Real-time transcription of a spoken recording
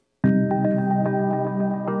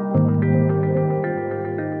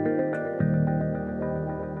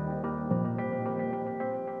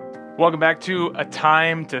Welcome back to A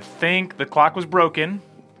Time to Think. The clock was broken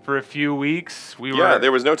for a few weeks.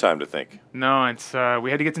 There was no time to think. No, it's we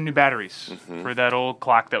had to get some new batteries for that old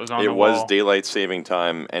clock that was on the wall. It was daylight saving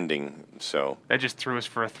time ending, so... That just threw us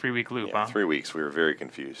for a 3-week loop, huh? 3 weeks. We were very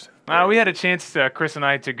confused. We had a chance, Chris and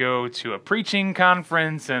I, to go to a preaching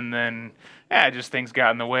conference, and then, just things got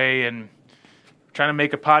in the way, and trying to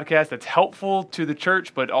make a podcast that's helpful to the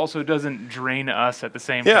church, but also doesn't drain us at the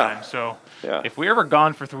same time. So if we're ever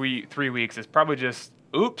gone for three weeks, it's probably just,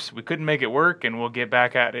 oops, we couldn't make it work, and we'll get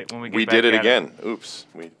back at it when we get back at it. We did it again. Oops.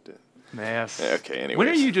 We did. Yes. Okay, anyways. When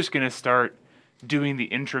are you just going to start doing the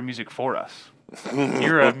intro music for us?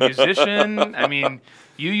 You're a musician. I mean,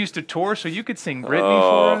 you used to tour, so you could sing Britney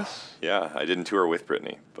for us. Yeah, I didn't tour with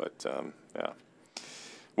Britney, but yeah.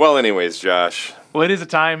 Well, anyways, Josh. Well, it is a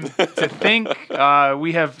time to think.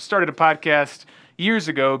 We have started a podcast years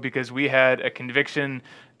ago because we had a conviction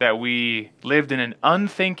that we lived in an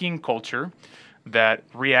unthinking culture that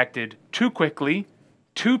reacted too quickly,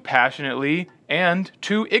 too passionately, and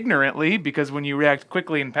too ignorantly, because when you react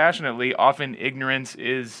quickly and passionately, often ignorance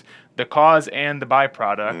is the cause and the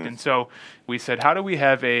byproduct. And so we said, how do we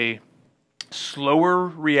have a slower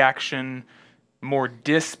reaction, more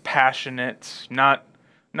dispassionate, not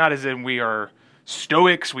as in we are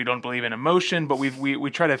stoics, we don't believe in emotion, but we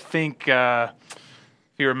try to think, if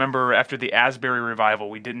you remember, after the Asbury revival,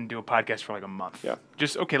 we didn't do a podcast for like a month. Yeah.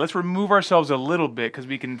 Just, let's remove ourselves a little bit because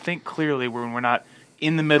we can think clearly when we're not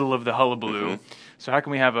in the middle of the hullabaloo. So how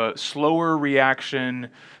can we have a slower reaction,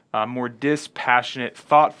 more dispassionate,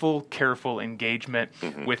 thoughtful, careful engagement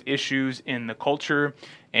with issues in the culture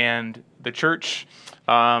and the church?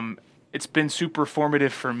 It's been super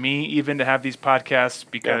formative for me even to have these podcasts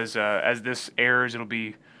because as this airs, it'll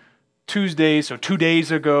be Tuesday. So 2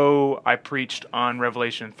 days ago, I preached on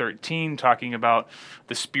Revelation 13, talking about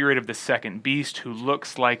the spirit of the second beast who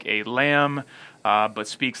looks like a lamb but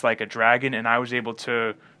speaks like a dragon. And I was able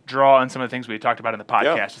to draw on some of the things we had talked about in the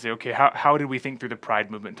podcast to say, okay, how did we think through the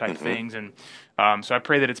pride movement type things? And so I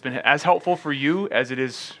pray that it's been as helpful for you as it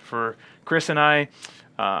is for Chris and I.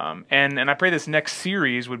 And I pray this next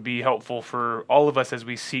series would be helpful for all of us as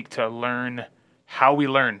we seek to learn how we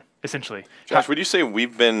learn, essentially. Josh, would you say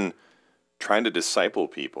we've been trying to disciple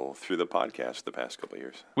people through the podcast the past couple of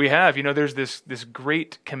years? We have. There's this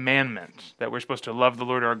great commandment that we're supposed to love the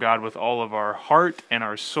Lord our God with all of our heart and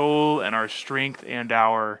our soul and our strength and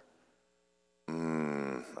our... I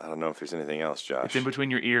don't know if there's anything else, Josh. It's in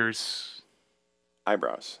between your ears.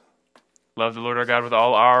 Eyebrows. Love the Lord our God with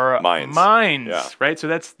all our minds, right? So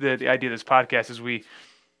that's the idea of this podcast is we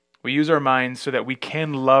use our minds so that we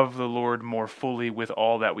can love the Lord more fully with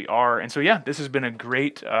all that we are. And so, this has been a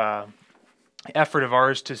great effort of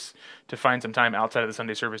ours to find some time outside of the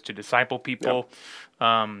Sunday service to disciple people.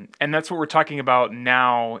 And that's what we're talking about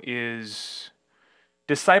now is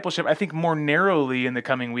discipleship. I think more narrowly in the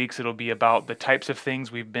coming weeks, it'll be about the types of things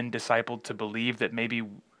we've been discipled to believe that maybe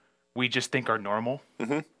we just think are normal.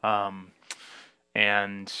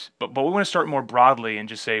 But we want to start more broadly and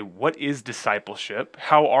just say, what is discipleship?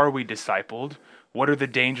 How are we discipled? What are the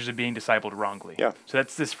dangers of being discipled wrongly? Yeah. So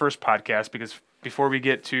that's this first podcast, because before we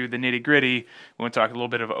get to the nitty-gritty, we want to talk a little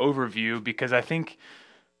bit of overview, because I think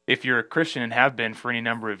if you're a Christian and have been for any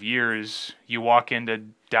number of years, you walk into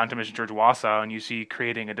Downtown Mission Church Wausau and you see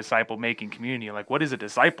creating a disciple-making community. You're like, what is a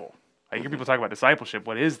disciple? I hear people talk about discipleship.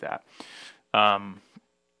 What is that?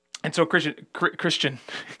 And so Christian.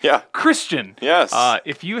 Yeah. Christian. Yes.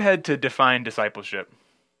 If you had to define discipleship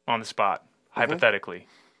on the spot, hypothetically,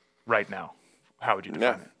 right now, how would you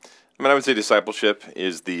define it? I would say discipleship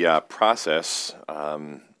is the process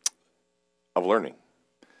of learning.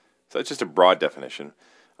 So that's just a broad definition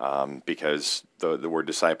because the word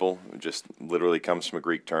disciple just literally comes from a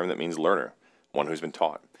Greek term that means learner, one who's been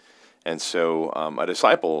taught. And so a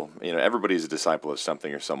disciple, everybody's a disciple of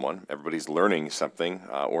something or someone. Everybody's learning something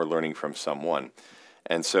or learning from someone.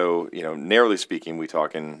 And so, narrowly speaking, we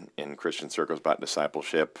talk in Christian circles about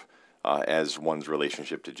discipleship as one's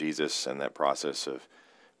relationship to Jesus and that process of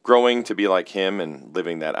growing to be like him and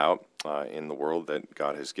living that out in the world that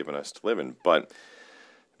God has given us to live in. But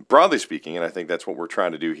broadly speaking, and I think that's what we're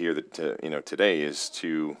trying to do here today, is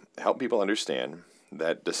to help people understand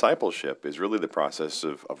that discipleship is really the process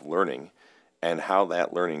of learning and how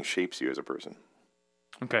that learning shapes you as a person.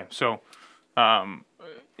 Okay, so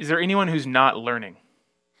is there anyone who's not learning?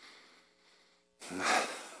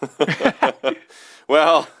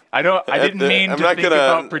 Well, I didn't mean to think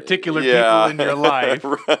about particular people in your life.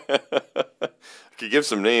 I could give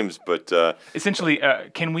some names, but... essentially,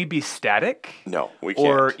 can we be static? No, we can't.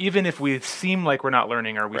 Or even if we seem like we're not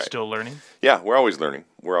learning, are we still learning? Yeah, we're always learning.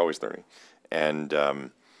 And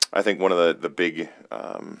I think one of the big,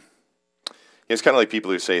 it's kind of like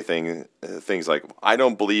people who say things like, I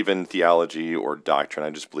don't believe in theology or doctrine, I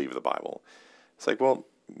just believe in the Bible. It's like, well,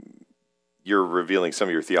 you're revealing some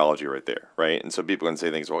of your theology right there, right? And so people can say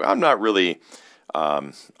things, well, I'm not really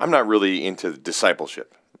into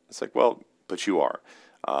discipleship. It's like, well, but you are.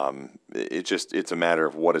 It's a matter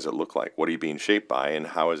of what does it look like? What are you being shaped by, and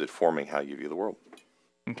how is it forming how you view the world?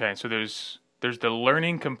 Okay, so there's the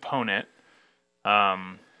learning component.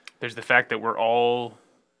 There's the fact that we're all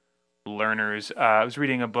learners. I was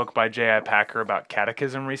reading a book by J.I. Packer about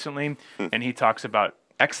catechism recently, and he talks about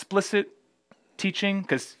explicit teaching,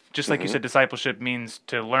 because just like you said, discipleship means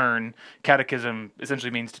to learn. Catechism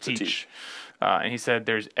essentially means to teach. And he said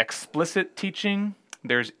there's explicit teaching,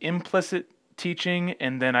 there's implicit teaching,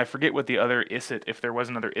 and then I forget what the other isset, if there was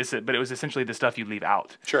another isset, but it was essentially the stuff you leave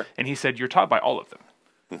out. Sure. And he said you're taught by all of them.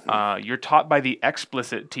 You're taught by the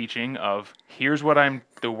explicit teaching of here's what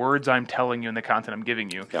the words I'm telling you and the content I'm giving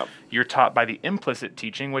you. Yep. You're taught by the implicit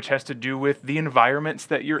teaching, which has to do with the environments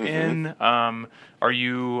that you're in. Are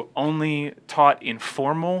you only taught in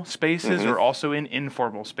formal spaces or also in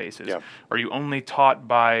informal spaces? Yep. Are you only taught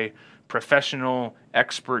by professional,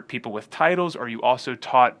 expert people with titles? Or are you also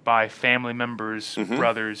taught by family members,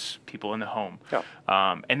 brothers, people in the home? Yep.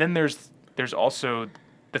 And then there's also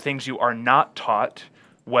the things you are not taught,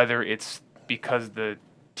 whether it's because the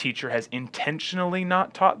teacher has intentionally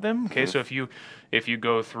not taught them. Okay, so if you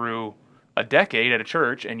go through a decade at a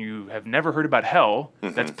church and you have never heard about hell,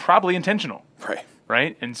 that's probably intentional.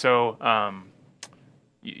 Right? And so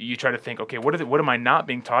you try to think, okay, what am I not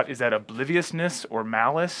being taught? Is that obliviousness or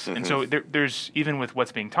malice? And so there's, even with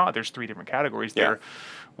what's being taught, there's 3 different categories there,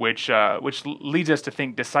 which leads us to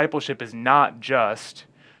think discipleship is not just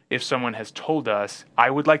if someone has told us, I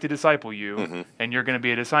would like to disciple you, and you're going to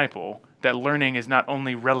be a disciple. That learning is not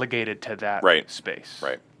only relegated to that space.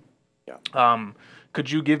 Right. Yeah.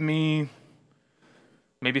 Could you give me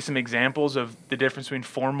maybe some examples of the difference between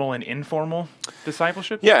formal and informal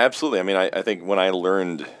discipleship? Yeah, absolutely. I mean, I think when I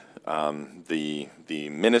learned the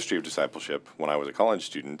ministry of discipleship when I was a college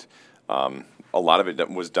student, a lot of it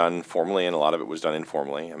was done formally and a lot of it was done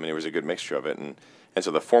informally. I mean, it was a good mixture of it. And so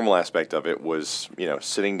the formal aspect of it was,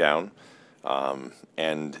 sitting down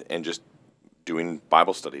and just doing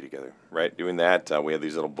Bible study together, right? Doing that. We had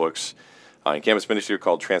these little books in campus ministry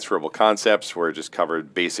called Transferable Concepts, where it just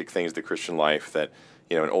covered basic things of the Christian life that,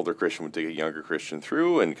 an older Christian would take a younger Christian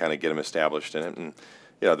through and kind of get them established in it. And,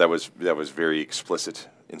 that was very explicit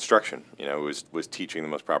instruction. It was teaching the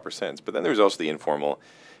most proper sense. But then there was also the informal,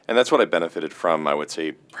 and that's what I benefited from, I would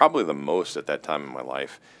say, probably the most at that time in my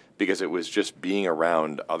life, because it was just being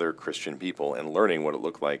around other Christian people and learning what it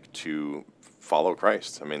looked like to follow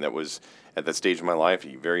Christ. I mean, that was, at that stage of my life,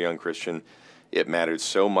 a very young Christian, it mattered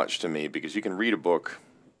so much to me, because you can read a book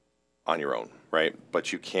on your own, right?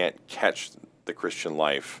 But you can't catch the Christian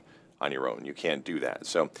life on your own. You can't do that.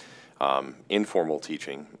 So informal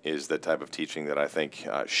teaching is the type of teaching that I think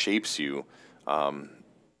shapes you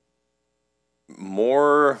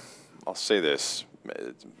more. I'll say this,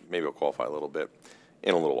 maybe I'll qualify a little bit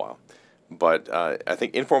in a little while. But I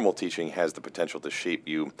think informal teaching has the potential to shape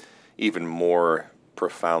you even more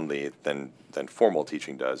profoundly than formal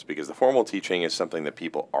teaching does, because the formal teaching is something that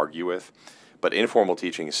people argue with, but informal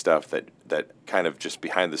teaching is stuff that kind of just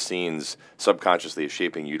behind the scenes subconsciously is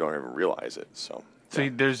shaping you, don't even realize it. So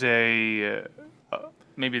there's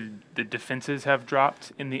maybe the defenses have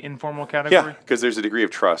dropped in the informal category? Yeah, because there's a degree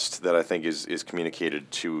of trust that I think is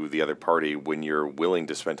communicated to the other party when you're willing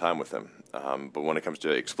to spend time with them. But when it comes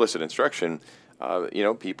to explicit instruction,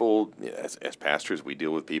 people, as pastors, we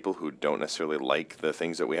deal with people who don't necessarily like the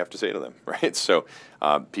things that we have to say to them, right? So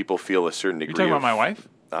people feel a certain degree. You're talking about my wife?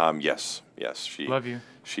 Yes. Love you.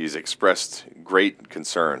 She's expressed great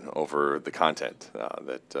concern over the content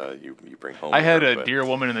that you bring home. I had a dear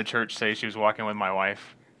woman in the church say she was walking with my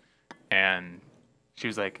wife, and she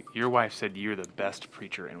was like, your wife said you're the best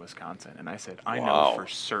preacher in Wisconsin. And I said, I know for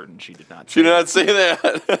certain she did not say that. She did not say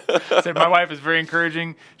that. I said, my wife is very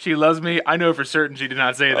encouraging. She loves me. I know for certain she did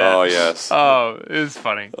not say that. Oh, yes. Oh, it was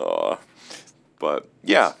funny. But,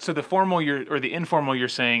 yeah. So the formal or the informal you're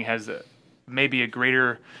saying has maybe a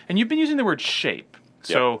greater, and you've been using the word shape.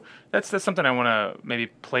 So that's something I want to maybe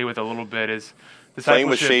play with a little bit is playing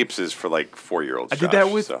with shapes is for like 4-year-olds. I did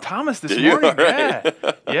that with Thomas this morning. Right.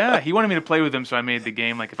 Yeah. He wanted me to play with them, so I made the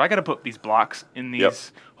game like, if I got to put these blocks in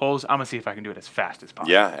these holes, I'm gonna see if I can do it as fast as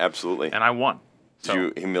possible. Yeah, absolutely. And I won. Did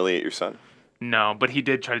you humiliate your son? No, but he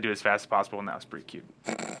did try to do it as fast as possible, and that was pretty cute.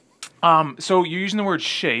 So you're using the word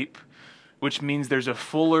shape, which means there's a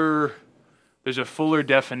fuller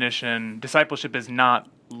definition. Discipleship is not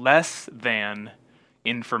less than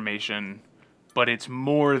information, but it's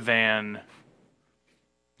more than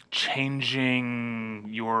changing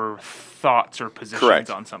your thoughts or positions Correct.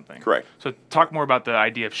 on something. Correct. So talk more about the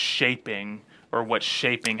idea of shaping, or what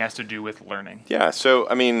shaping has to do with learning. Yeah, so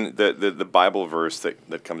I mean, the Bible verse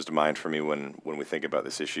that comes to mind for me when we think about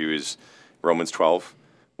this issue is Romans 12,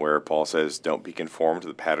 where Paul says, "Don't be conformed to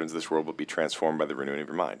the patterns of this world, but be transformed by the renewing of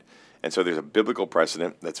your mind." And so there's a biblical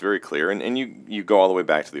precedent that's very clear, and you go all the way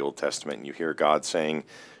back to the Old Testament, and you hear God saying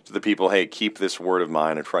to the people, "Hey, keep this word of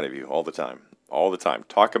mine in front of you all the time. All the time.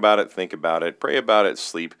 Talk about it, think about it, pray about it,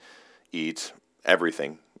 sleep, eat,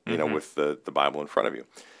 everything, with the Bible in front of you."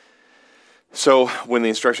 So when the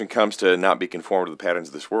instruction comes to not be conformed to the patterns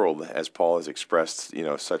of this world, as Paul has expressed,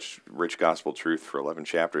 such rich gospel truth for 11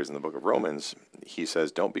 chapters in the book of Romans, he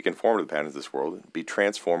says, don't be conformed to the patterns of this world, be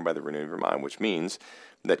transformed by the renewing of your mind, which means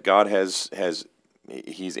that God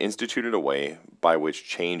he's instituted a way by which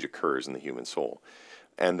change occurs in the human soul.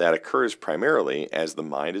 And that occurs primarily as the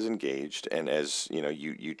mind is engaged and as,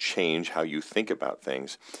 you change how you think about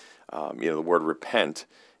things. The word repent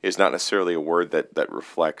is not necessarily a word that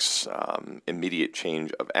reflects immediate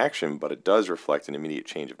change of action, but it does reflect an immediate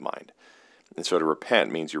change of mind. And so to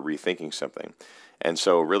repent means you're rethinking something. And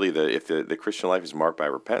so really if the Christian life is marked by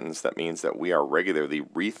repentance, that means that we are regularly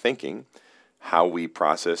rethinking how we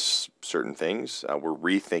process certain things. We're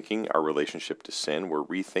rethinking our relationship to sin. We're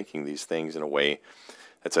rethinking these things in a way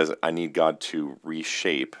that says, I need God to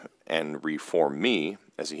reshape and reform me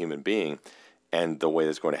as a human being. And the way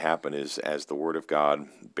that's going to happen is as the Word of God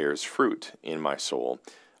bears fruit in my soul,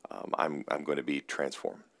 I'm going to be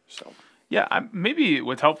transformed. So, yeah, maybe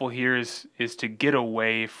what's helpful here is to get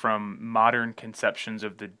away from modern conceptions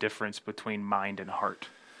of the difference between mind and heart,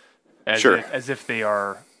 as if they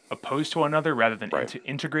are opposed to one another rather than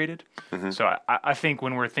integrated. Mm-hmm. So I think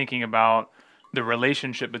when we're thinking about the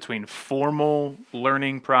relationship between formal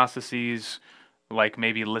learning processes, like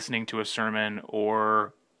maybe listening to a sermon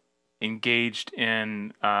or engaged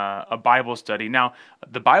in a Bible study. Now,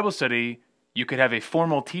 the Bible study, you could have a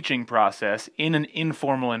formal teaching process in an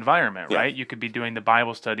informal environment, right? You could be doing the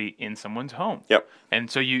Bible study in someone's home. Yep. And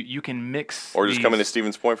so you can mix or just coming to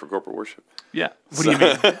Stevens Point for corporate worship. Yeah. What do you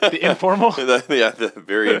mean? The informal? the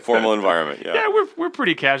very informal environment. Yeah. Yeah, we're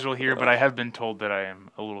pretty casual here, but I have been told that I am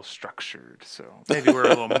a little structured, so maybe we're a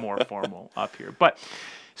little more formal up here. But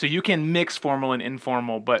so you can mix formal and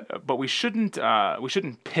informal, but we shouldn't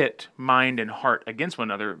pit mind and heart against one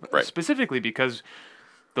another, specifically because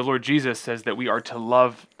the Lord Jesus says that we are to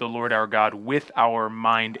love the Lord our God with our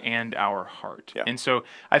mind and our heart. Yeah. And so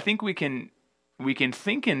I think we can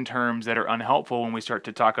think in terms that are unhelpful when we start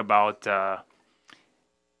to talk about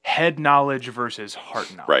head knowledge versus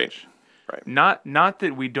heart knowledge. Right. Not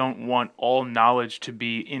that we don't want all knowledge to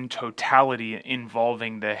be in totality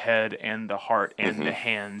involving the head and the heart and the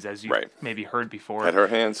hands, as you've maybe heard before. Head, heart,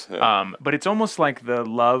 hands. Yeah. But it's almost like the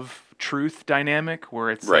love-truth dynamic, where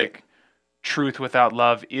it's like truth without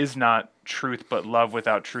love is not truth, but love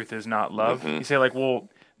without truth is not love. Mm-hmm. You say like, well,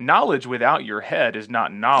 knowledge without your head is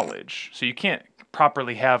not knowledge. So you can't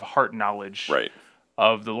properly have heart knowledge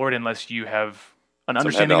of the Lord unless you have an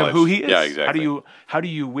understanding of who He is. Yeah, exactly. How do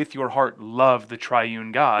you with your heart love the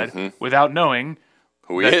triune God without knowing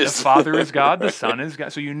who He is? The Father is God, the Son is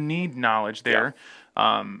God. So you need knowledge there.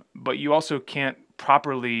 Yeah. But you also can't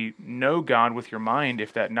properly know God with your mind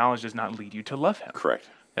if that knowledge does not lead you to love Him. Correct.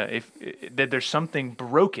 If there's something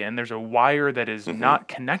broken, there's a wire that is not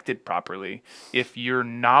connected properly, if your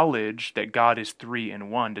knowledge that God is 3 in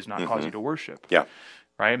 1 does not cause you to worship. Yeah.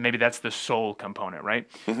 Right? Maybe that's the soul component, right?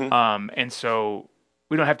 And so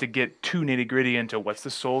we don't have to get too nitty-gritty into what's the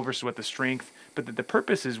soul versus what the strength, but the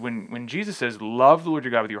purpose is when Jesus says, love the Lord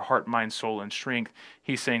your God with your heart, mind, soul, and strength,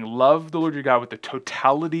 He's saying, love the Lord your God with the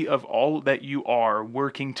totality of all that you are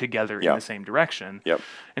working together in the same direction. Yep.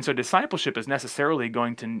 And so discipleship is necessarily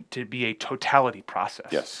going to be a totality process.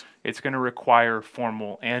 Yes. It's going to require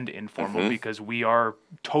formal and informal because we are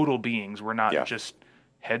total beings. We're not just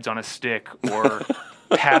heads on a stick or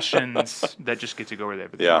passions that just get to go where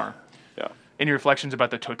they are. Yeah. Any reflections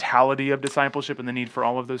about the totality of discipleship and the need for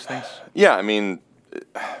all of those things? Yeah, I mean,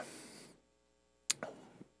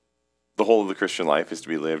 the whole of the Christian life is to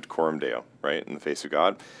be lived coram Deo, right, in the face of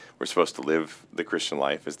God. We're supposed to live the Christian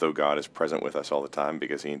life as though God is present with us all the time,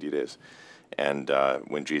 because He indeed is. And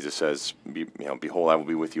when Jesus says, behold, I will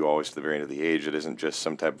be with you always to the very end of the age, it isn't just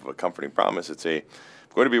some type of a comforting promise. It's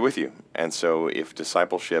I'm going to be with you. And so if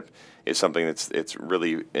discipleship is something it's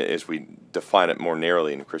really, as we define it more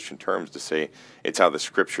narrowly in Christian terms, to say it's how the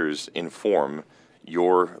Scriptures inform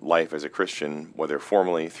your life as a Christian, whether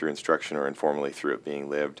formally through instruction or informally through it being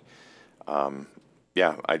lived,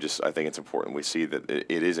 yeah, I think it's important. We see that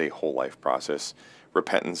it is a whole life process.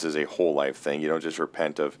 Repentance is a whole life thing. You don't just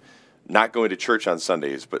repent of not going to church on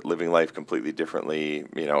Sundays, but living life completely differently,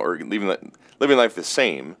 or living life the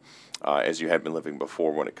same as you had been living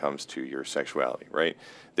before when it comes to your sexuality, right?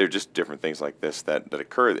 They're just different things like this that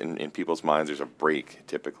occur in people's minds. There's a break,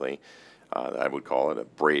 typically. I would call it a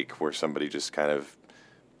break, where somebody just kind of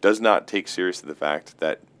does not take seriously the fact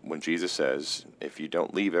that when Jesus says, if you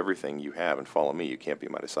don't leave everything you have and follow me, you can't be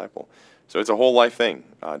my disciple. So it's a whole life thing.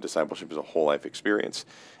 Discipleship is a whole life experience.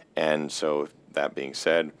 And so that being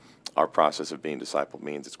said, our process of being discipled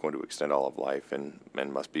means it's going to extend all of life and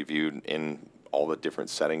must be viewed in all the different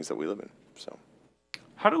settings that we live in. So,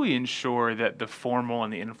 how do we ensure that the formal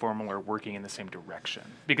and the informal are working in the same direction?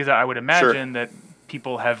 Because I would imagine that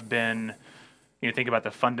people have been, think about the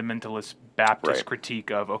fundamentalist Baptist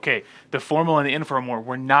critique of, okay, the formal and the informal,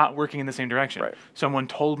 we're not working in the same direction. Right. Someone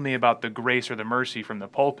told me about the grace or the mercy from the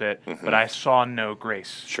pulpit, but I saw no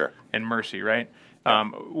grace and mercy, right? Yeah.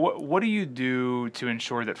 What do you do to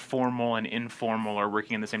ensure that formal and informal are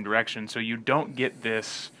working in the same direction so you don't get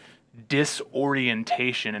this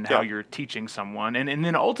disorientation in how you're teaching someone, and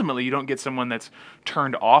then ultimately you don't get someone that's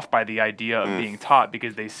turned off by the idea of being taught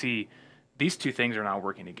because they see these two things are not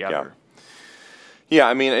working together? Yeah,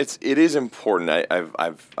 I mean, it is important.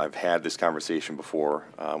 I've had this conversation before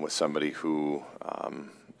with somebody who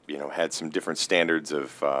had some different standards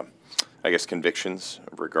of convictions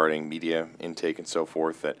regarding media intake and so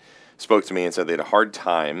forth, that spoke to me and said they had a hard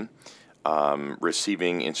time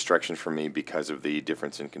receiving instruction from me because of the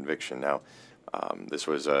difference in conviction. Now, these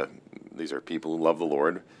are people who love the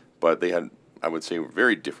Lord, but they had, I would say,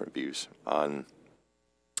 very different views on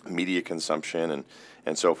media consumption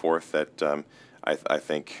and so forth. That I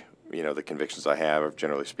think the convictions I have,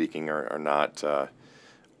 generally speaking, are not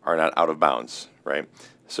out of bounds, right?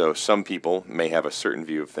 So some people may have a certain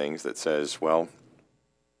view of things that says, well,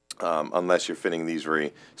 unless you're fitting these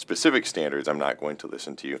very specific standards, I'm not going to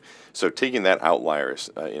listen to you. So taking that outlier,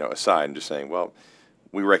 aside and just saying, well,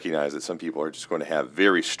 we recognize that some people are just going to have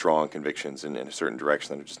very strong convictions in a certain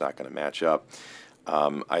direction that are just not going to match up.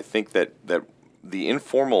 I think that the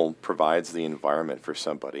informal provides the environment for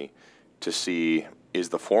somebody to see, is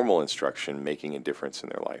the formal instruction making a difference in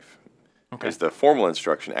their life? Okay. Is the formal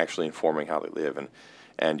instruction actually informing how they live?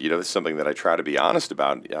 And this is something that I try to be honest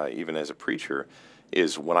about, even as a preacher,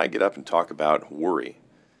 is when I get up and talk about worry,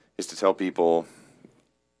 is to tell people,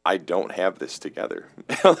 I don't have this together.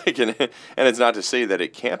 And it's not to say that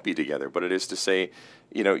it can't be together, but it is to say,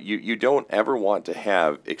 you don't ever want to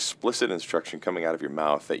have explicit instruction coming out of your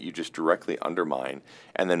mouth that you just directly undermine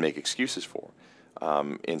and then make excuses for.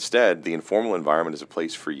 Instead, the informal environment is a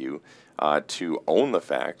place for you to own the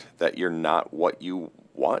fact that you're not what you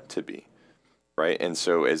want to be, right? And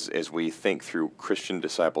so as we think through Christian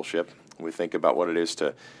discipleship, we think about what it is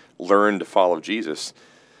to learn to follow Jesus.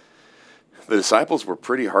 The disciples were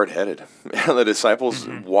pretty hard-headed. The disciples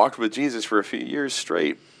walked with Jesus for a few years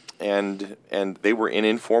straight, and they were in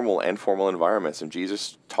informal and formal environments. And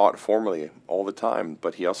Jesus taught formally all the time,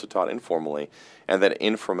 but he also taught informally. And that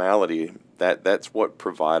informality, that's what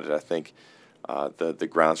provided, I think, the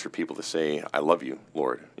grounds for people to say, I love you,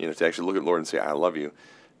 Lord. To actually look at Lord and say, I love you,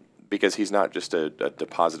 because he's not just a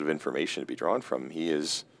deposit of information to be drawn from. He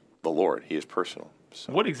is the Lord. He is personal.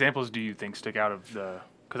 So. What examples do you think stick out of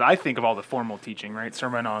because I think of all the formal teaching, right?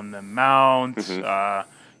 Sermon on the Mount.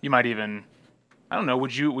 You might even, I don't know,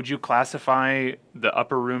 would you classify the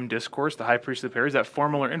upper room discourse, the high priest of the prayer, is that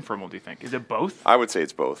formal or informal, do you think? Is it both? I would say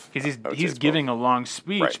it's both. Because he's giving a long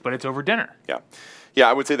speech, but it's over dinner. Yeah. Yeah,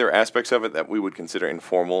 I would say there are aspects of it that we would consider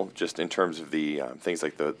informal, just in terms of the things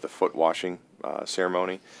like the foot washing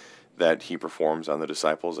ceremony that he performs on the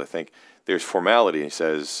disciples. I think there's formality. He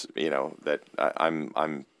says, that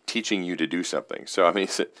I'm teaching you to do something. So, I mean,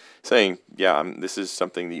 he's saying, this is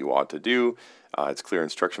something that you ought to do. It's clear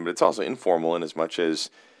instruction, but it's also informal in as much as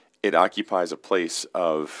it occupies a place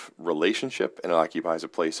of relationship and it occupies a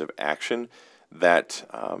place of action that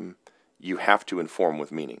you have to inform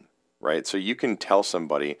with meaning, right? So you can tell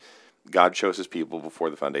somebody, God chose his people before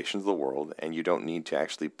the foundations of the world, and you don't need to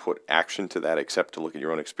actually put action to that except to look at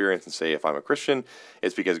your own experience and say, if I'm a Christian,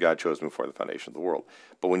 it's because God chose me before the foundation of the world.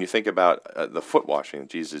 But when you think about the foot washing that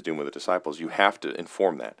Jesus is doing with the disciples, you have to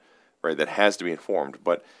inform that, right? That has to be informed.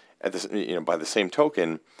 But at this, by the same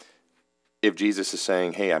token, if Jesus is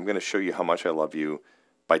saying, hey, I'm going to show you how much I love you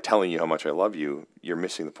by telling you how much I love you, you're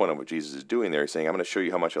missing the point of what Jesus is doing there. He's saying, I'm going to show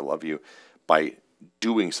you how much I love you by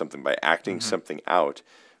doing something, by acting something out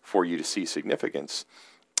for you to see significance.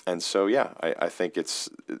 And so, I think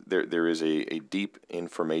there is a deep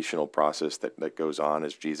informational process that goes on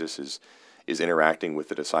as Jesus is interacting with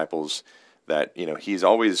the disciples, that, he's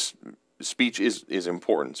always, speech is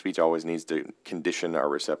important. Speech always needs to condition our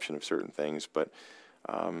reception of certain things, but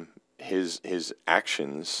his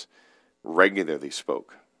actions regularly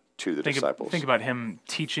spoke to the disciples. Think about him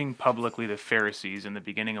teaching publicly the Pharisees in the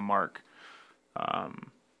beginning of Mark,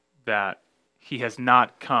 that he has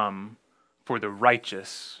not come for the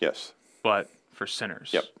righteous, yes, but for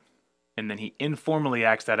sinners. Yep. And then he informally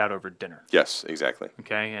acts that out over dinner. Yes, exactly.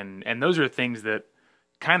 Okay, and those are things that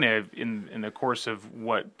kind of in the course of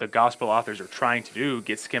what the gospel authors are trying to do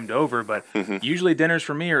get skimmed over, but usually dinners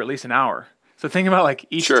for me are at least an hour. So think about like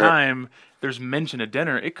each time there's mention of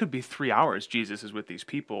dinner, it could be 3 hours Jesus is with these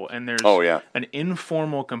people, and there's an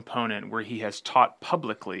informal component where he has taught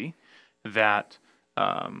publicly that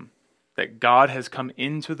that God has come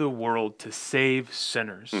into the world to save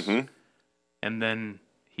sinners, and then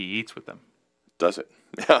he eats with them. Does it?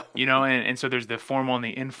 Yeah. And so there's the formal and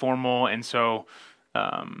the informal, and so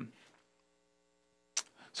we're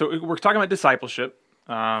talking about discipleship.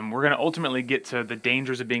 We're going to ultimately get to the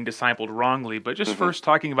dangers of being discipled wrongly, but just first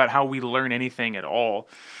talking about how we learn anything at all.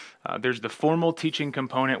 There's the formal teaching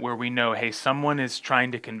component where we know, hey, someone is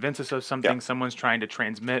trying to convince us of something, someone's trying to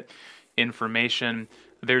transmit information.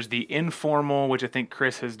 There's the informal, which I think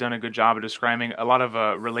Chris has done a good job of describing, a lot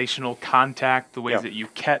of relational contact, the ways that you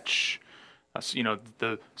catch.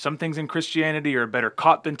 Some things in Christianity are better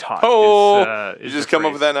caught than taught. You just come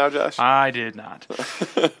up with that now, Josh? I did not.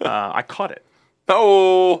 I caught it.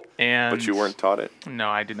 But you weren't taught it. No,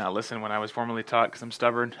 I did not listen when I was formally taught because I'm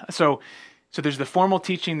stubborn. So there's the formal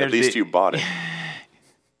teaching. There's At least you bought it.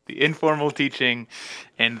 The informal teaching,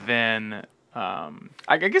 and then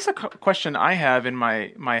I guess a question I have in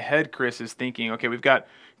my head, Chris, is thinking, okay, we've got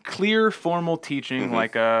clear formal teaching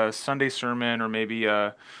like a Sunday sermon or maybe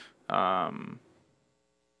a.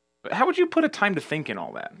 But how would you put a time to think in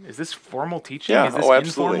all that? Is this formal teaching? Yeah, is this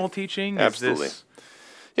informal teaching? Absolutely. Is this...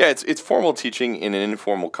 Yeah, it's formal teaching in an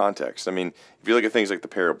informal context. I mean, if you look at things like the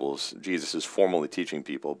parables, Jesus is formally teaching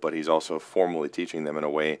people, but he's also formally teaching them in a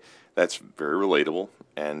way that's very relatable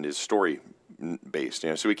and is story-based.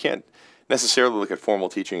 So we can't necessarily look at formal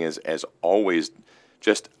teaching as always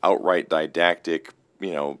just outright didactic.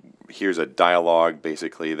 Here's a dialogue.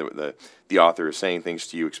 Basically, the author is saying things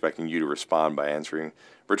to you, expecting you to respond by answering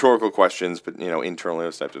rhetorical questions, but internally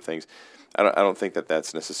those types of things. I don't think that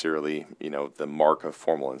that's necessarily the mark of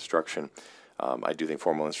formal instruction. I do think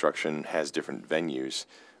formal instruction has different venues,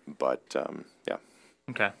 but yeah.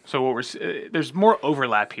 Okay, so there's more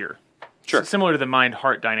overlap here. Sure. Similar to the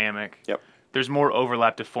mind-heart dynamic. Yep. There's more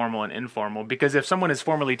overlap to formal and informal, because if someone is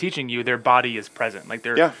formally teaching you, their body is present. Like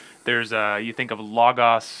there's you think of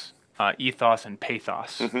logos, ethos, and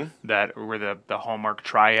pathos that were the hallmark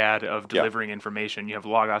triad of delivering information. You have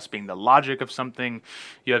logos being the logic of something.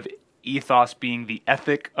 You have ethos being the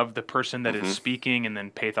ethic of the person that is speaking, and then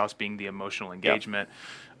pathos being the emotional engagement.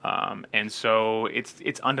 And so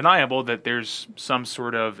it's undeniable that there's some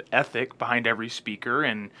sort of ethic behind every speaker,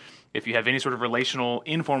 and if you have any sort of relational,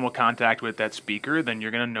 informal contact with that speaker, then you're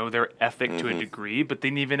going to know their ethic to a degree. But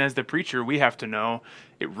then even as the preacher, we have to know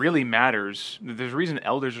it really matters. There's a reason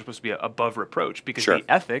elders are supposed to be above reproach, because the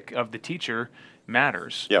ethic of the teacher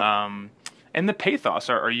matters. Yep. And the pathos,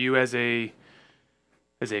 are you as a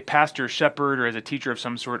pastor, shepherd, or as a teacher of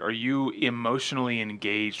some sort, are you emotionally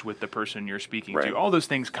engaged with the person you're speaking to? All those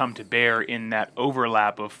things come to bear in that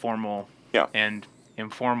overlap of formal and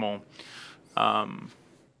informal.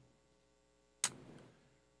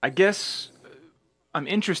 I guess I'm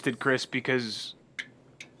interested, Chris, because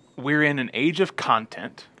we're in an age of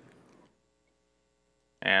content,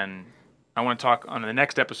 and I want to talk on the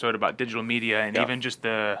next episode about digital media and even just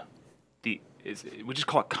we just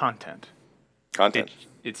call it content. Content.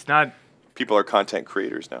 It's not. People are content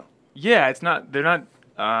creators now. Yeah, it's not. They're not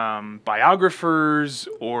biographers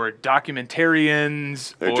or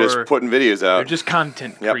documentarians. They're just putting videos out. They're just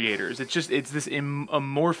content creators. It's this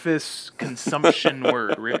amorphous consumption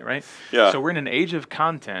word, right? Yeah. So we're in an age of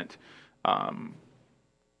content, and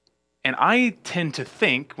I tend to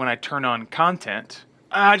think when I turn on content,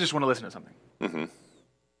 I just want to listen to something.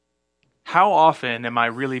 How often am I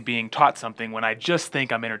really being taught something when I just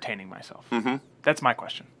think I'm entertaining myself? That's my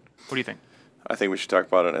question. What do you think? I think we should talk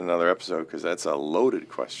about it in another episode, because that's a loaded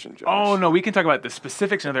question, Josh. Oh, no, we can talk about the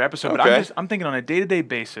specifics in another episode, but I'm thinking on a day-to-day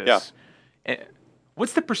basis,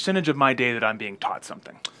 what's the percentage of my day that I'm being taught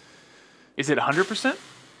something? Is it 100%?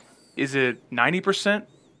 Is it 90%?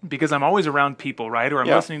 Because I'm always around people, right? Or I'm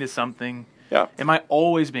listening to something. Yeah. Am I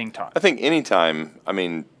always being taught? I think anytime,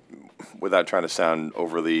 without trying to sound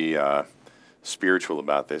overly spiritual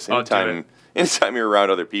about this, anytime you're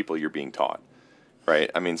around other people, you're being taught,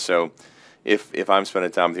 right? So if I'm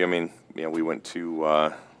spending time with you, I mean, we went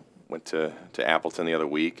to Appleton the other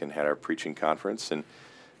week and had our preaching conference, and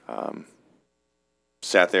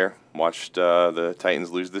sat there, watched the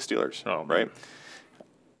Titans lose to the Steelers. Oh, right.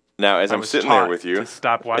 Now, as I'm sitting there with you, to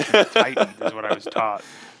stop watching the Titans is what I was taught.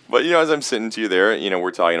 But as I'm sitting to you there,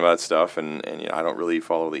 we're talking about stuff, and I don't really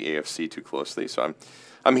follow the AFC too closely, so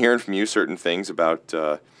I'm hearing from you certain things about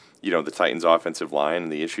the Titans' offensive line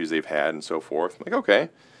and the issues they've had and so forth. I'm like, okay,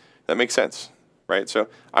 that makes sense, right? So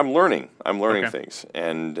I'm learning Okay. things,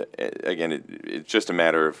 and again, it's just a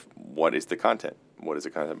matter of what is the content. But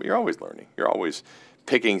you're always learning. You're always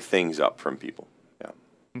picking things up from people. Yeah.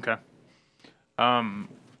 Okay.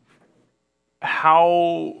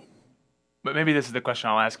 But maybe this is the question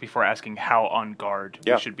I'll ask before asking how on guard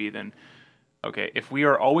we should be then. Okay, if we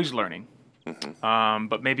are always learning,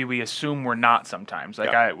 but maybe we assume we're not sometimes. Like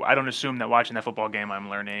I don't assume that watching that football game I'm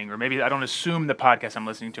learning, or maybe I don't assume the podcast I'm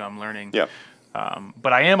listening to I'm learning. Yeah.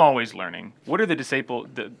 But I am always learning. What are the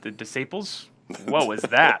disciples? What was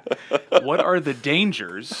that? What are the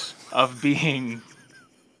dangers of being...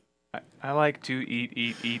 I like to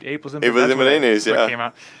eat apples and bananas. Yeah. Came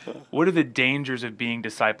out. What are the dangers of being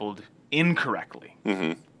discipled incorrectly?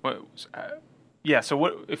 So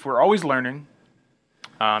what if we're always learning?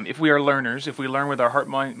 If we are learners, if we learn with our heart,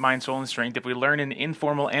 mind, soul, and strength, if we learn in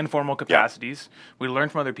informal and formal capacities, we learn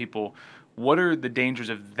from other people. What are the dangers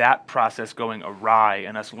of that process going awry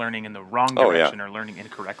and us learning in the wrong direction or learning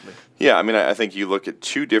incorrectly? Yeah, I mean, I think you look at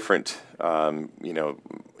two different,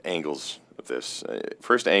 angles of this.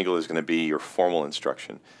 First angle is going to be your formal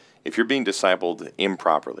instruction. If you're being discipled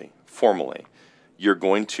improperly, formally, you're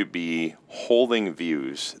going to be holding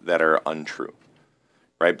views that are untrue,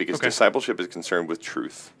 right? Because discipleship is concerned with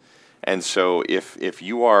truth. And so if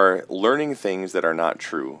you are learning things that are not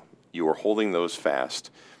true, you are holding those fast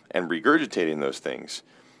and regurgitating those things,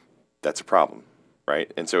 that's a problem,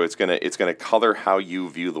 right? And so it's gonna color how you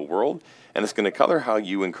view the world, and it's gonna color how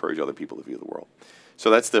you encourage other people to view the world. So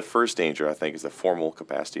that's the first danger, I think, is the formal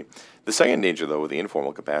capacity. The second danger, though, with the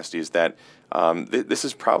informal capacity is that this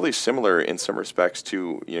is probably similar in some respects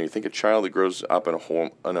to, you think a child that grows up in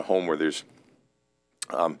a home where there's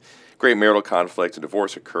great marital conflict, a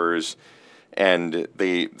divorce occurs, and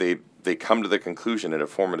they come to the conclusion at a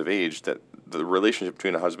formative age that the relationship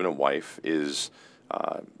between a husband and wife is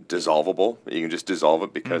dissolvable. You can just dissolve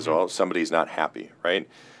it because somebody's not happy, right?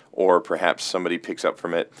 Or perhaps somebody picks up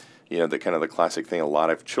from it, the kind of the classic thing a lot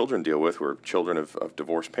of children deal with, where children of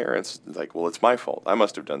divorced parents, like, well, it's my fault. I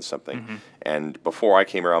must have done something. And before I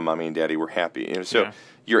came around, mommy and daddy were happy.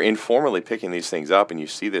 You're informally picking these things up, and you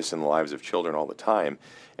see this in the lives of children all the time.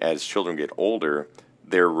 As children get older,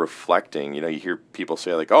 they're reflecting. You hear people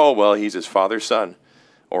say, like, oh, well, he's his father's son,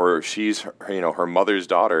 or she's her mother's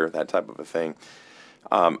daughter, that type of a thing.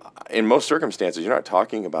 In most circumstances, you're not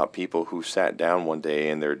talking about people who sat down one day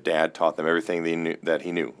and their dad taught them everything that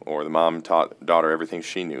he knew, or the mom taught daughter everything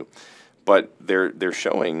she knew. But they're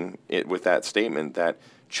showing it with that statement that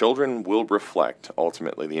children will reflect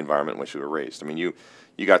ultimately the environment in which they were raised. I mean, you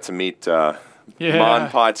got to meet Mon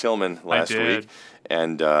Pa Tillman last week,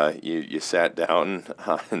 and you sat down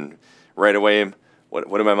and right away, what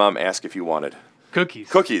did my mom ask if you wanted?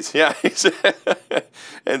 Cookies, yeah.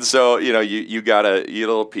 And so, you got a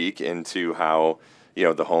little peek into how,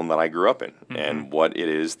 the home that I grew up in, and what it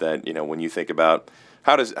is that, when you think about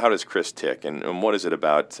how does Chris tick, and what is it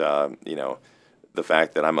about, the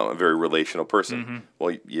fact that I'm a very relational person.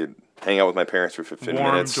 Well, you hang out with my parents for 15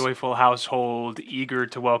 minutes. Warm, joyful household, eager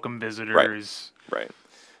to welcome visitors. Right.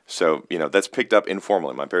 So, that's picked up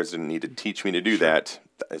informally. My parents didn't need to teach me to do that.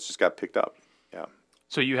 It's just got picked up. Yeah.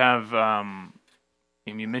 So you have...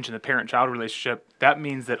 you mentioned the parent-child relationship. That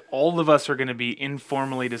means that all of us are going to be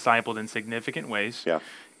informally discipled in significant ways. Yeah.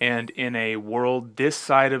 And in a world this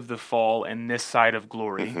side of the fall and this side of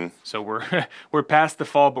glory. So we're past the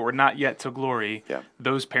fall, but we're not yet to glory. Yeah.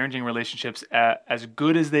 Those parenting relationships, as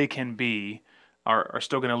good as they can be, are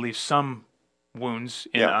still going to leave some wounds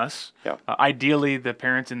in us. Yeah. Ideally, the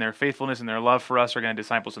parents in their faithfulness and their love for us are going to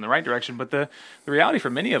disciple us in the right direction. But the reality for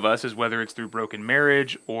many of us is, whether it's through broken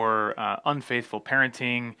marriage or unfaithful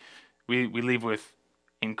parenting, we leave with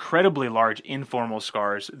incredibly large informal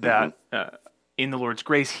scars that in the Lord's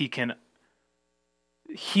grace, He can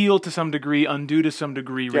heal to some degree, undo to some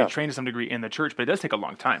degree, retrain to some degree in the church. But it does take a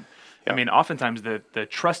long time. I mean, oftentimes the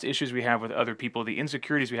trust issues we have with other people, the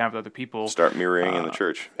insecurities we have with other people, start mirroring in the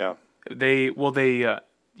church. Yeah.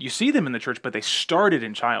 You you see them in the church, but they started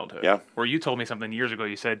in childhood. Yeah. Or you told me something years ago.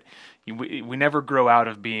 You said we never grow out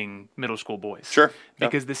of being middle school boys. Sure.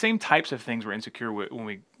 Because the same types of things we're insecure with when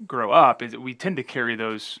we grow up is that we tend to carry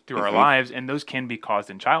those through our lives, and those can be caused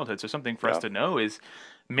in childhood. So something for us to know is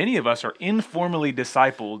many of us are informally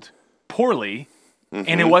discipled poorly,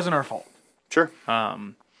 and it wasn't our fault. Sure.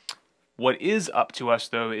 What is up to us,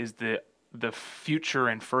 though, is the future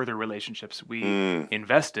and further relationships we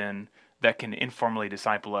invest in that can informally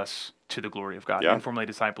disciple us to the glory of God, informally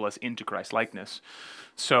disciple us into Christ-likeness.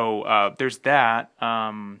 So there's that.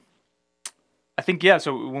 I think,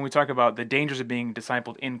 so when we talk about the dangers of being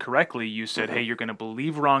discipled incorrectly, you said, hey, you're going to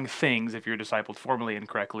believe wrong things if you're discipled formally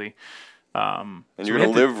incorrectly. And you're going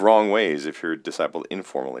to live wrong ways if you're discipled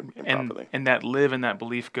informally, improperly. And that live and that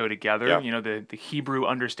belief go together. Yeah. The Hebrew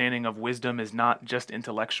understanding of wisdom is not just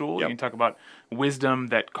intellectual. Yep. You can talk about wisdom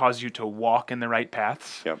that causes you to walk in the right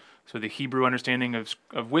paths. Yep. So the Hebrew understanding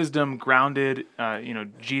of wisdom grounded,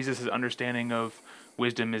 Jesus' understanding of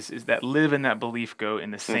wisdom is that live and that belief go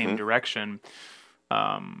in the same direction.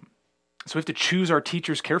 So we have to choose our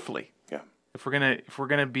teachers carefully. Yeah. If we're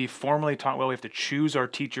gonna be formally taught well, we have to choose our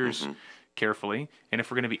teachers carefully, and if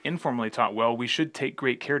we're going to be informally taught well, we should take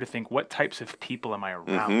great care to think, what types of people am I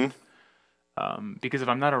around? Because if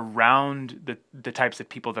I'm not around the types of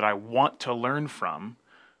people that I want to learn from,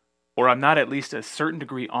 or I'm not at least a certain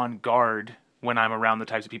degree on guard when I'm around the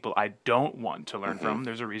types of people I don't want to learn from,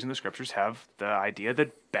 there's a reason the scriptures have the idea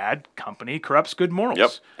that bad company corrupts good morals. Yep,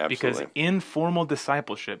 absolutely. Because informal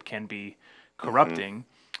discipleship can be corrupting.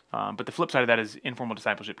 But the flip side of that is informal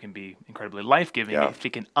discipleship can be incredibly life-giving if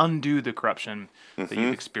it can undo the corruption that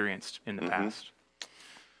you've experienced in the past.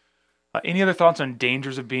 Any other thoughts on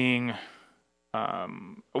dangers of being...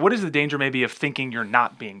 what is the danger maybe of thinking you're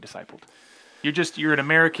not being discipled? You're an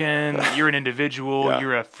American, you're an individual,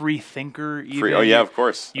 you're a free thinker. Even. Oh, yeah, of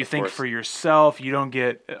course. You think for yourself. You don't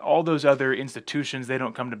get all those other institutions, they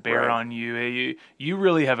don't come to bear on you. You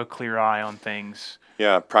really have a clear eye on things.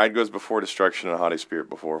 Yeah, pride goes before destruction and a haughty spirit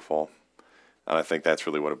before a fall. And I think that's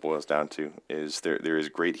really what it boils down to, is there is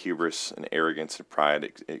great hubris and arrogance and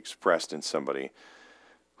pride expressed in somebody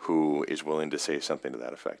who is willing to say something to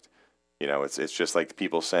that effect. It's just like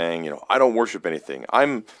people saying, I don't worship anything.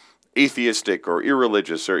 I'm atheistic or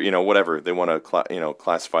irreligious or, whatever. They want to,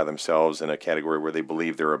 classify themselves in a category where they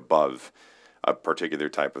believe they're above a particular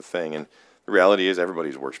type of thing. And the reality is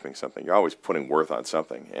everybody's worshiping something. You're always putting worth on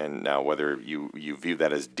something. And now whether you view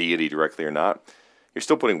that as deity directly or not, you're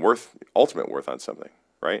still putting ultimate worth on something,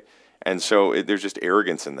 right? And so there's just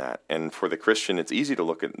arrogance in that. And for the Christian, it's easy to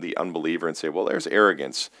look at the unbeliever and say, well, there's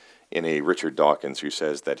arrogance in a Richard Dawkins who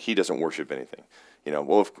says that he doesn't worship anything.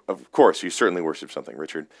 Well, of course, you certainly worship something,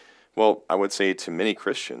 Richard. Well, I would say to many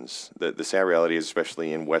Christians, the sad reality is,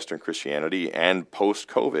 especially in Western Christianity and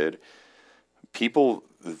post-COVID, people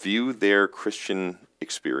view their Christian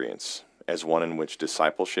experience as one in which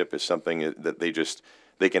discipleship is something that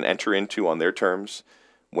they can enter into on their terms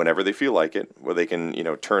whenever they feel like it, where they can,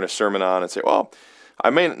 turn a sermon on and say, well,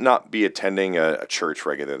 I may not be attending a church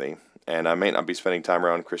regularly, and I may not be spending time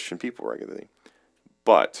around Christian people regularly,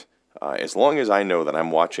 but as long as I know that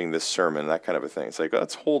I'm watching this sermon, that kind of a thing, it's like,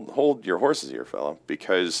 let's hold your horses here, fellow,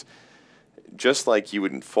 because just like you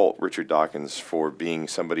wouldn't fault Richard Dawkins for being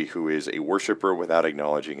somebody who is a worshiper without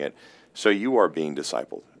acknowledging it, so you are being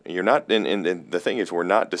discipled. You're not, and the thing is, we're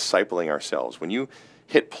not discipling ourselves. When you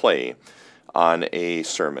hit play on a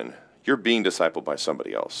sermon, you're being discipled by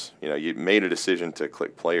somebody else. You made a decision to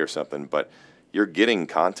click play or something, but you're getting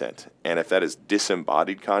content. And if that is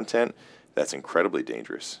disembodied content, that's incredibly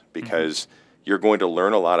dangerous because you're going to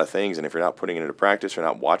learn a lot of things. And if you're not putting it into practice or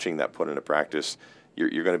not watching that put into practice,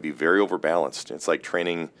 you're going to be very overbalanced. It's like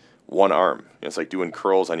training one arm. It's like doing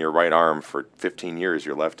curls on your right arm for 15 years.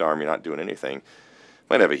 Your left arm, you're not doing anything. You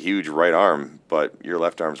might have a huge right arm, but your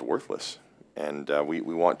left arm's worthless. And we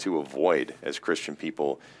want to avoid, as Christian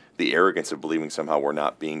people, the arrogance of believing somehow we're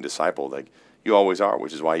not being discipled. Like you always are,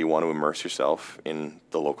 which is why you want to immerse yourself in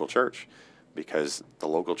the local church. Because the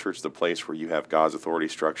local church is the place where you have God's authority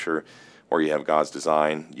structure, where you have God's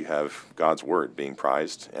design, you have God's word being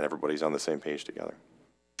prized, and everybody's on the same page together.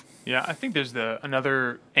 Yeah, I think there's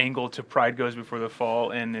another angle to pride goes before the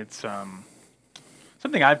fall, and it's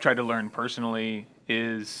something I've tried to learn personally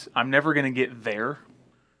is I'm never going to get there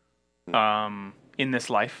in this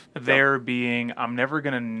life. There being I'm never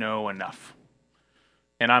going to know enough.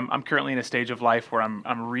 And I'm currently in a stage of life where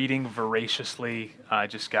I'm reading voraciously. I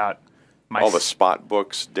just got all the Spot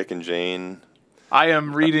books, Dick and Jane. I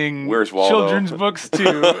am reading Where's Waldo? Children's books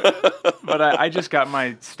too, but I just got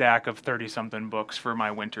my stack of 30-something books for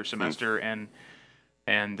my winter semester, and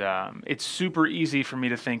And it's super easy for me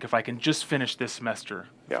to think if I can just finish this semester,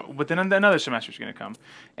 Yeah. but then another semester is going to come.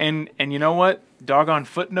 And you know what? Doggone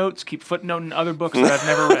footnotes, keep footnoting other books that I've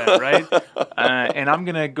never read, right? And I'm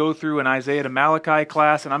going to go through an Isaiah to Malachi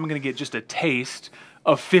class, and I'm going to get just a taste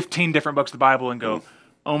of 15 different books of the Bible and go,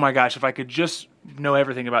 oh my gosh, if I could just know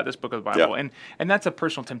everything about this book of the Bible. Yeah. And that's a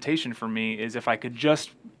personal temptation for me, is if I could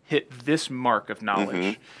just hit this mark of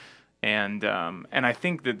knowledge. And I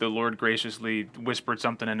think that the Lord graciously whispered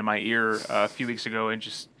something into my ear a few weeks ago, and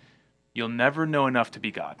just, you'll never know enough to be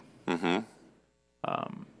God.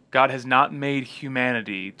 God has not made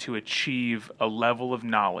humanity to achieve a level of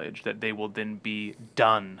knowledge that they will then be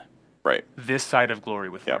done Right. this side of glory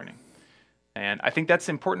with learning. And I think that's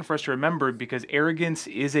important for us to remember, because arrogance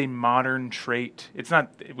is a modern trait. It's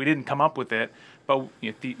not, we didn't come up with it, but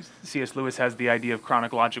C.S. Lewis has the idea of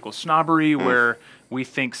chronological snobbery, where we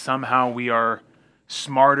think somehow we are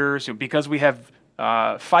smarter. So because we have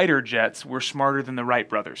fighter jets, we're smarter than the Wright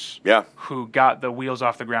brothers, who got the wheels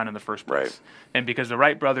off the ground in the first place. Right. And because the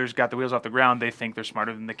Wright brothers got the wheels off the ground, they think they're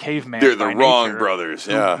smarter than the caveman. They're the by wrong nature, brothers,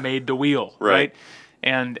 who made the wheel, Right.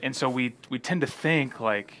 And so we tend to think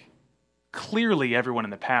like, clearly everyone in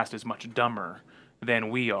the past is much dumber than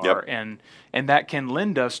we are, and that can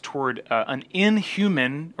lend us toward an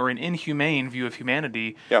inhuman or an inhumane view of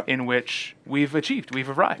humanity, in which we've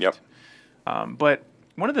arrived. But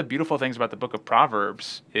one of the beautiful things about the book of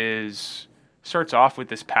Proverbs starts off with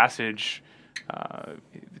this passage.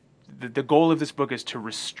 The goal of this book is to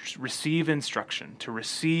receive instruction, to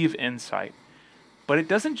receive insight. But it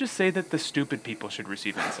doesn't just say that the stupid people should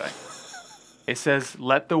receive insight. It says,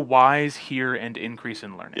 let the wise hear and increase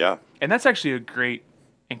in learning. Yeah. And that's actually a great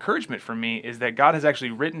encouragement for me, is that God has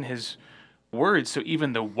actually written his words so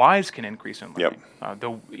even the wise can increase in learning.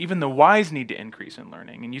 Even the wise need to increase in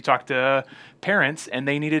learning. And you talk to parents, and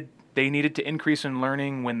they needed to increase in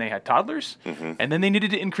learning when they had toddlers, and then they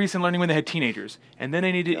needed to increase in learning when they had teenagers, and then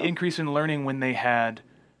they needed to increase in learning when they had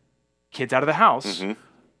kids out of the house.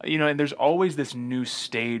 And there's always this new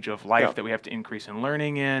stage of life that we have to increase in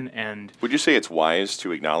learning in. And would you say it's wise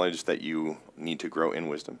to acknowledge that you need to grow in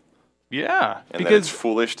wisdom? Yeah, and because that it's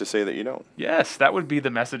foolish to say that you don't. Yes, that would be the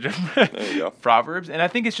message of there you go. Proverbs. And I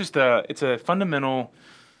think it's just it's a fundamental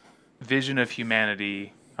vision of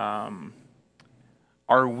humanity. Are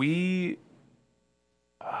we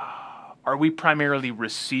primarily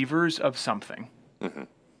receivers of something?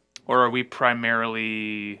 Or are we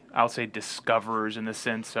primarily, I'll say, discoverers, in the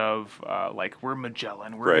sense of like we're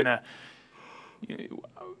Magellan. We're gonna.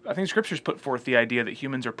 I think Scriptures put forth the idea that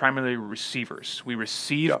humans are primarily receivers. We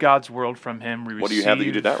receive God's world from Him. What do you have that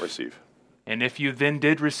you did not receive? And if you then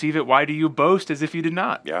did receive it, why do you boast as if you did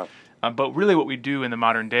not? Yeah. But really, what we do in the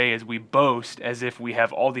modern day is we boast as if we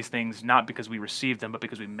have all these things, not because we received them, but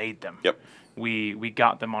because we made them. We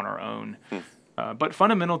got them on our own. But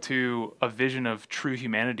fundamental to a vision of true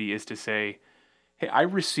humanity is to say, hey, I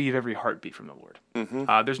receive every heartbeat from the Lord.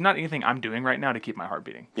 There's not anything I'm doing right now to keep my heart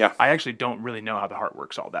beating. I actually don't really know how the heart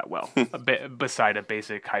works all that well, beside a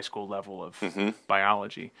basic high school level of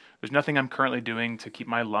biology. There's nothing I'm currently doing to keep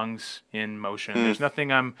my lungs in motion. There's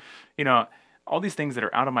nothing all these things that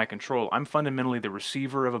are out of my control. I'm fundamentally the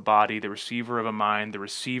receiver of a body, the receiver of a mind, the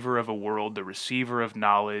receiver of a world, the receiver of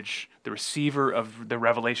knowledge, the receiver of the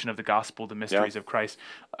revelation of the gospel, the mysteries of Christ.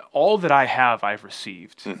 All that I have, I've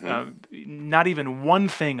received. Not even one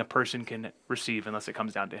thing a person can receive unless it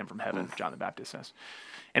comes down to him from heaven, John the Baptist says.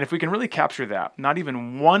 And if we can really capture that, not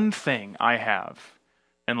even one thing I have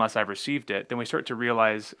unless I've received it, then we start to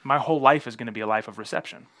realize my whole life is going to be a life of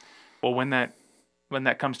reception. Well, when that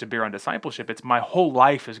comes to bear on discipleship, it's my whole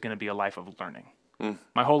life is going to be a life of learning.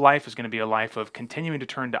 My whole life is going to be a life of continuing to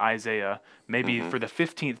turn to Isaiah, maybe for the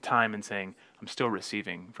 15th time, and saying, I'm still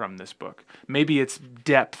receiving from this book. Maybe it's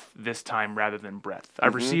depth this time rather than breadth.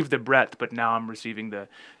 I've received the breadth, but now I'm receiving the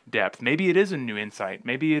depth. Maybe it is a new insight.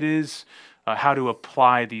 Maybe it is how to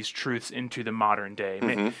apply these truths into the modern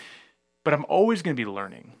day. But I'm always going to be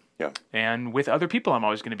learning. And with other people, I'm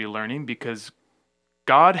always going to be learning, because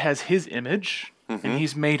God has His image, and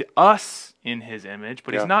He's made us in His image,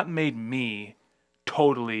 but He's not made me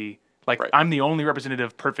totally, I'm the only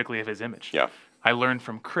representative perfectly of His image. I learned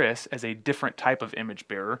from Chris as a different type of image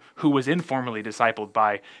bearer who was informally discipled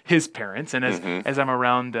by his parents. And as I'm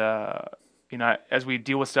around, as we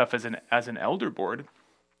deal with stuff as an elder board,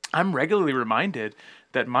 I'm regularly reminded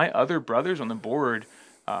that my other brothers on the board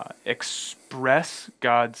express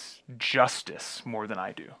God's justice more than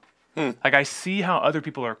I do. Like, I see how other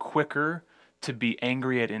people are quicker to be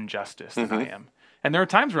angry at injustice than I am. And there are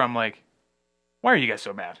times where I'm like, why are you guys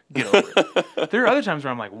so mad? Get over it. There are other times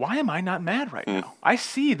where I'm like, why am I not mad right now? I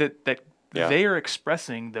see that Yeah. They are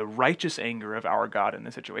expressing the righteous anger of our God in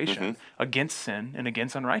this situation against sin and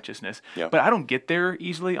against unrighteousness. Yeah. But I don't get there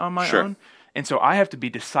easily on my Sure. own. And so I have to be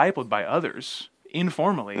discipled by others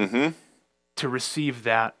informally to receive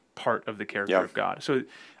that part of the character Yeah. of God. So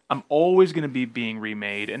I'm always going to be being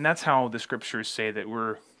remade. And that's how the scriptures say that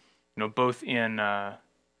we're, both in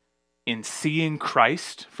seeing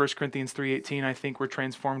Christ, 1 Corinthians 3:18, I think we're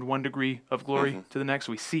transformed one degree of glory to the next.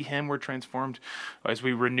 We see him, we're transformed. As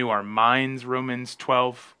we renew our minds, Romans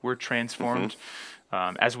 12, we're transformed.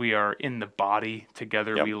 As we are in the body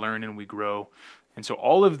together, we learn and we grow. And so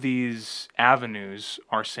all of these avenues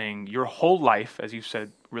are saying your whole life, as you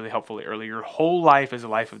said really helpfully earlier, your whole life is a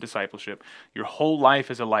life of discipleship. Your whole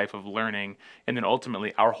life is a life of learning. And then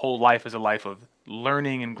ultimately, our whole life is a life of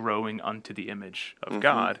learning and growing unto the image of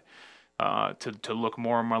God, to look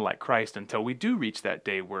more and more like Christ until we do reach that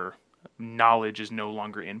day where knowledge is no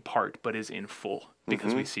longer in part, but is in full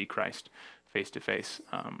because we see Christ face to face.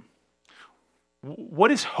 What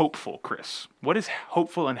is hopeful, Chris? What is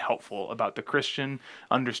hopeful and helpful about the Christian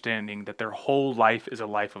understanding that their whole life is a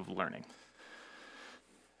life of learning?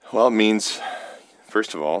 Well, it means,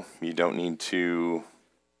 first of all, you don't need to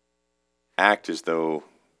act as though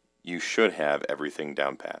you should have everything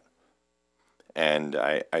down pat. And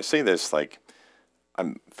I say this like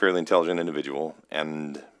I'm a fairly intelligent individual,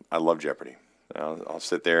 and I love Jeopardy. I'll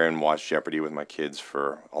sit there and watch Jeopardy with my kids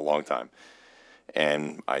for a long time.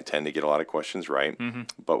 And I tend to get a lot of questions right.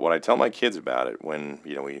 But what I tell my kids about it when,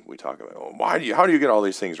 we talk about, how do you get all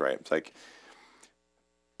these things right? It's like,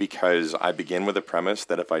 because I begin with the premise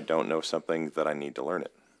that if I don't know something, that I need to learn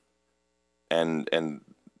it. And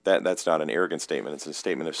that's not an arrogant statement. It's a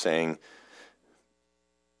statement of saying,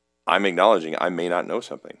 I'm acknowledging I may not know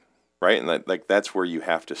something, right? And that's where you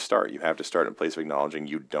have to start. You have to start in a place of acknowledging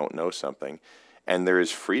you don't know something. And there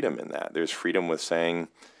is freedom in that. There's freedom with saying,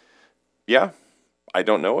 yeah, I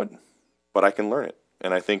don't know it, but I can learn it.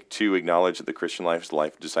 And I think to acknowledge that the Christian life is the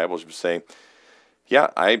life of discipleship, say,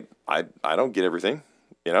 yeah, I don't get everything.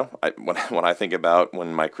 When I think about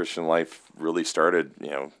when my Christian life really started,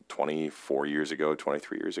 24 years ago,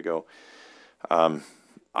 23 years ago,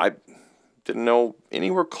 I didn't know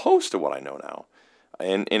anywhere close to what I know now.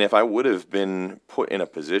 And if I would have been put in a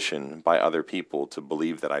position by other people to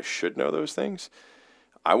believe that I should know those things,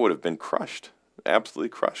 I would have been crushed. Absolutely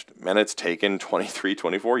crushed. And it's taken 23,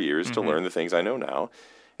 24 years to learn the things I know now.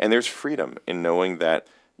 And there's freedom in knowing that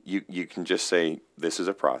you can just say, this is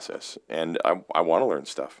a process, and I want to learn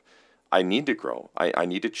stuff. I need to grow. I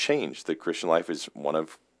need to change. The Christian life is one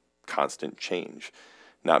of constant change.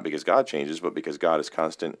 Not because God changes, but because God is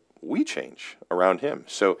constant, we change around him.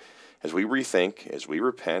 So as we rethink, as we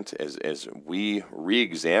repent, as we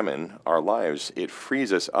re-examine our lives, it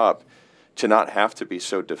frees us up to not have to be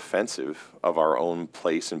so defensive of our own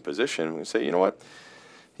place and position. We can say, you know what?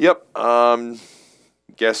 Yep,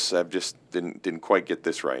 guess I just didn't quite get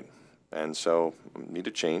this right. And so I need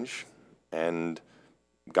to change. And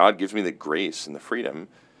God gives me the grace and the freedom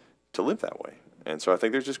to live that way. And so I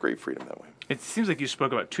think there's just great freedom that way. It seems like you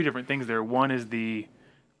spoke about two different things there. One is the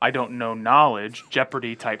I don't know knowledge,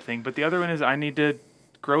 Jeopardy type thing, but the other one is I need to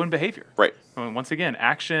grow in behavior. Right. I mean, once again,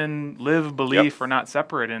 action, live, belief are not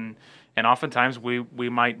separate, and oftentimes we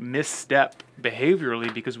might misstep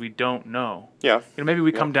behaviorally because we don't know. Yeah. Maybe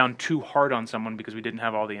we come down too hard on someone because we didn't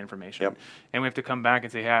have all the information. Yep. And we have to come back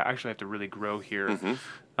and say, hey, I actually have to really grow here.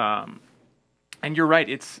 And you're right,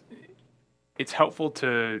 it's helpful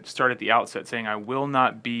to start at the outset saying, I will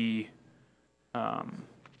not be what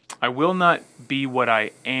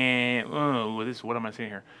I am. What am I saying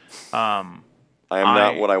here? I am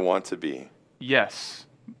not what I want to be. Yes.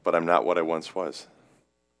 But I'm not what I once was.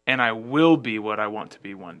 And I will be what I want to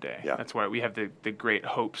be one day. Yeah. That's why we have the great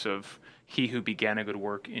hopes of he who began a good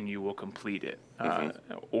work in you will complete it.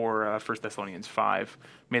 Or 1 Thessalonians 5,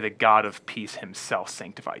 may the God of peace himself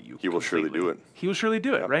sanctify you. He will surely do it. He will surely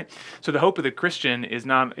do it, right? So the hope of the Christian is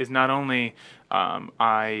not only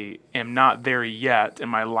I am not there yet, and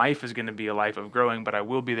my life is going to be a life of growing, but I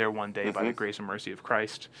will be there one day by the grace and mercy of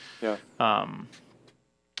Christ. Yeah.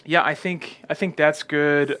 I think that's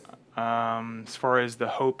good. As far as the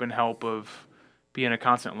hope and help of being a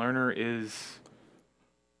constant learner is,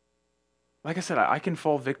 like I said, I can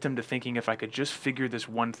fall victim to thinking if I could just figure this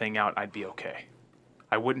one thing out, I'd be okay.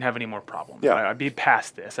 I wouldn't have any more problems. Yeah. I'd be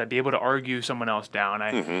past this. I'd be able to argue someone else down.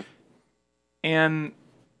 And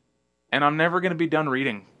I'm never going to be done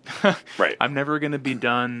reading. Right. I'm never going to be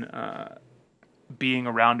done being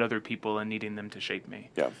around other people and needing them to shape me.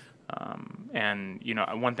 Yeah. And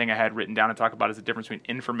one thing I had written down to talk about is the difference between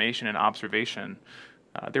information and observation.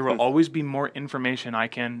 There will always be more information I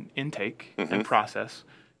can intake and process,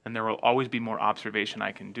 and there will always be more observation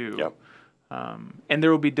I can do. Yep. And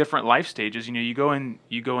there will be different life stages. You go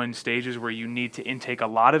in stages where you need to intake a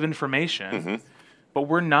lot of information, but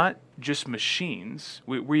we're not just machines.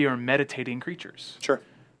 We are meditating creatures. Sure.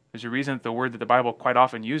 There's a reason that the word that the Bible quite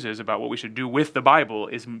often uses about what we should do with the Bible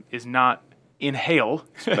is not inhale.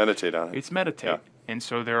 It's meditate on it. It's meditate. Yeah. And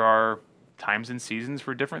so there are times and seasons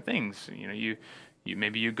for different things. You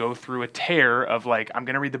maybe you go through a tear of like, I'm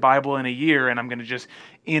going to read the Bible in a year and I'm going to just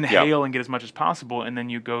inhale and get as much as possible. And then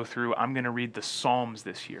you go through, I'm going to read the Psalms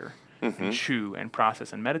this year and chew and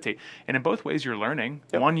process and meditate. And in both ways, you're learning.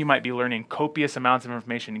 Yep. One, you might be learning copious amounts of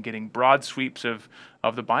information and getting broad sweeps of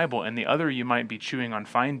the Bible. And the other, you might be chewing on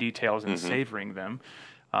fine details and savoring them.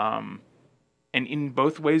 And in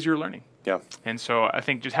both ways, you're learning. Yeah. And so I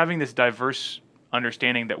think just having this diverse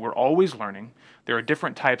understanding that we're always learning, there are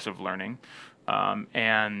different types of learning,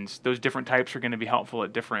 and those different types are going to be helpful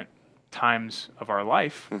at different times of our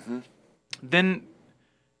life, then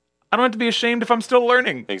I don't have to be ashamed if I'm still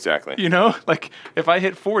learning. Exactly. Like if I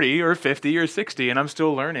hit 40 or 50 or 60 and I'm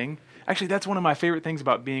still learning, actually that's one of my favorite things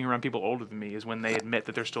about being around people older than me is when they admit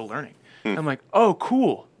that they're still learning. I'm like, oh,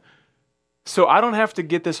 cool. So I don't have to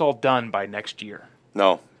get this all done by next year.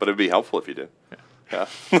 No, but it'd be helpful if you did. Yeah.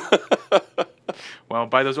 Well,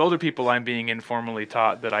 by those older people, I'm being informally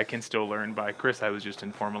taught that I can still learn. By Chris, I was just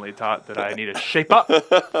informally taught that I need to shape up.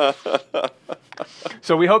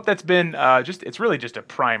 So we hope that's been it's really just a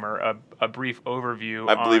primer, a brief overview.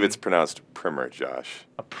 I believe it's pronounced primer, Josh.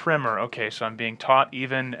 A primer. Okay, so I'm being taught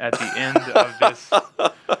even at the end of this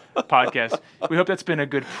podcast. We hope that's been a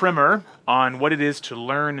good primer on what it is to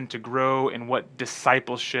learn and to grow and what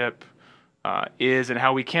discipleship is and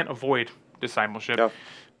how we can't avoid discipleship. Yeah.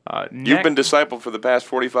 You've been discipled for the past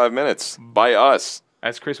 45 minutes by us.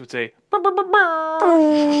 As Chris would say.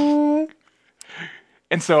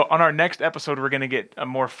 And so on our next episode, we're going to get a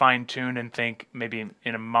more fine-tuned and think maybe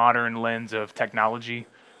in a modern lens of technology,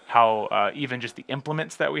 how even just the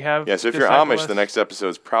implements that we have. Yeah, so if you're Amish, the next episode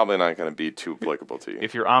is probably not going to be too applicable to you.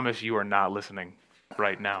 If you're Amish, you are not listening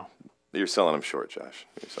right now. You're selling them short, Josh.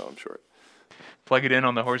 You're selling them short. Plug it in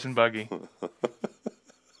on the horse and buggy.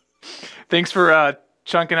 Thanks for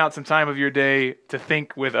chunking out some time of your day to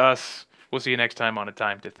think with us. We'll see you next time on A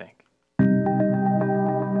Time to Think.